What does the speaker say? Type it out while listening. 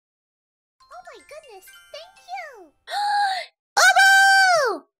my goodness, thank you.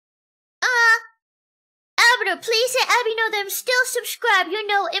 Obo! Abner, please let Abby know that I'm still subscribed,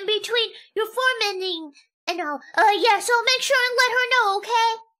 in between your formatting and all. Yeah, so make sure and let her know,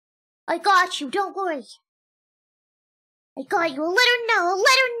 okay? I got you, don't worry. I got you, let her know.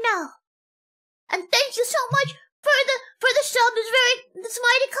 And thank you so much for the sub. It's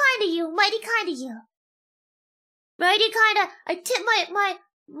mighty kind of you, Mighty kind of, I tip my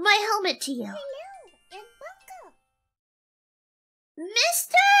helmet to you. Hello and welcome.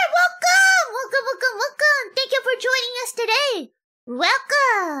 Mister, welcome. Thank you for joining us today.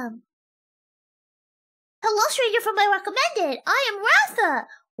 Welcome. Hello, stranger from my recommended. I am Ratha.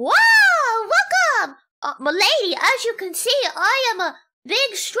 Wow, welcome. My lady, as you can see, I am a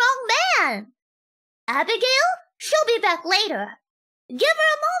big, strong man. Abigail, she'll be back later. Give her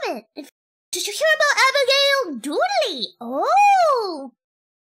a moment. Did you hear about Abigail Doodley? Oh.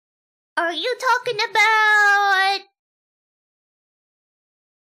 Are you talking about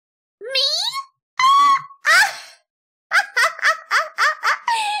me?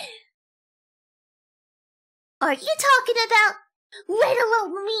 Are you talking about little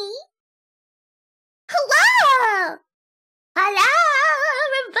old me? Hello! Hello,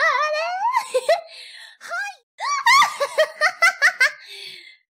 everybody! Hi!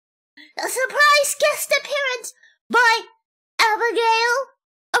 A surprise guest appearance by Abigail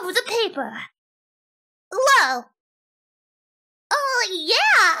of the paper. Hello! Oh, yeah,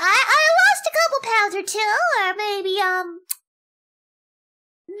 I lost a couple pounds or two, or maybe I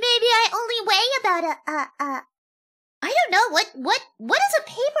only weigh about I don't know, what does a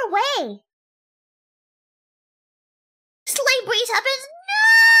paper weigh? Sleigh breeze happens.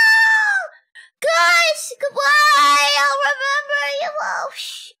 No! Guys, goodbye! I'll remember you. Oh,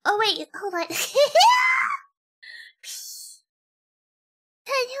 oh wait, hold on.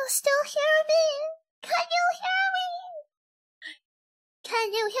 Can you still hear me?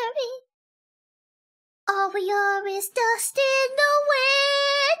 Can you hear me? All we are is dust in the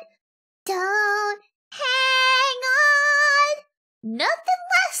wind. Don't hang on. Nothing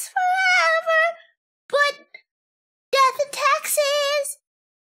lasts forever but death and taxes.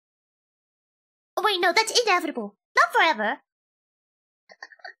 Oh wait, no, that's inevitable. Not forever.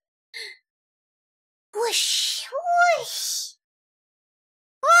 Whoosh, whoosh.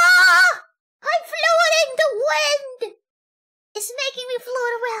 Ah! I'm floating. The wind is making me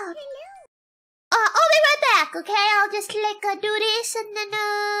float around. Hello. I'll be right back, okay? I'll just like do this and then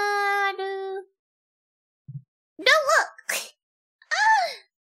do. No, look.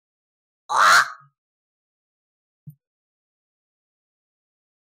 Ah!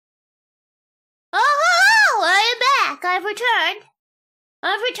 Oh, I am back. I've returned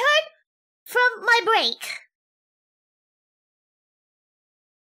from my break.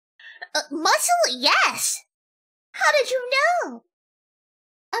 Muscle, yes. How did you know?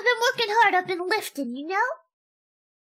 I've been working hard. I've been lifting,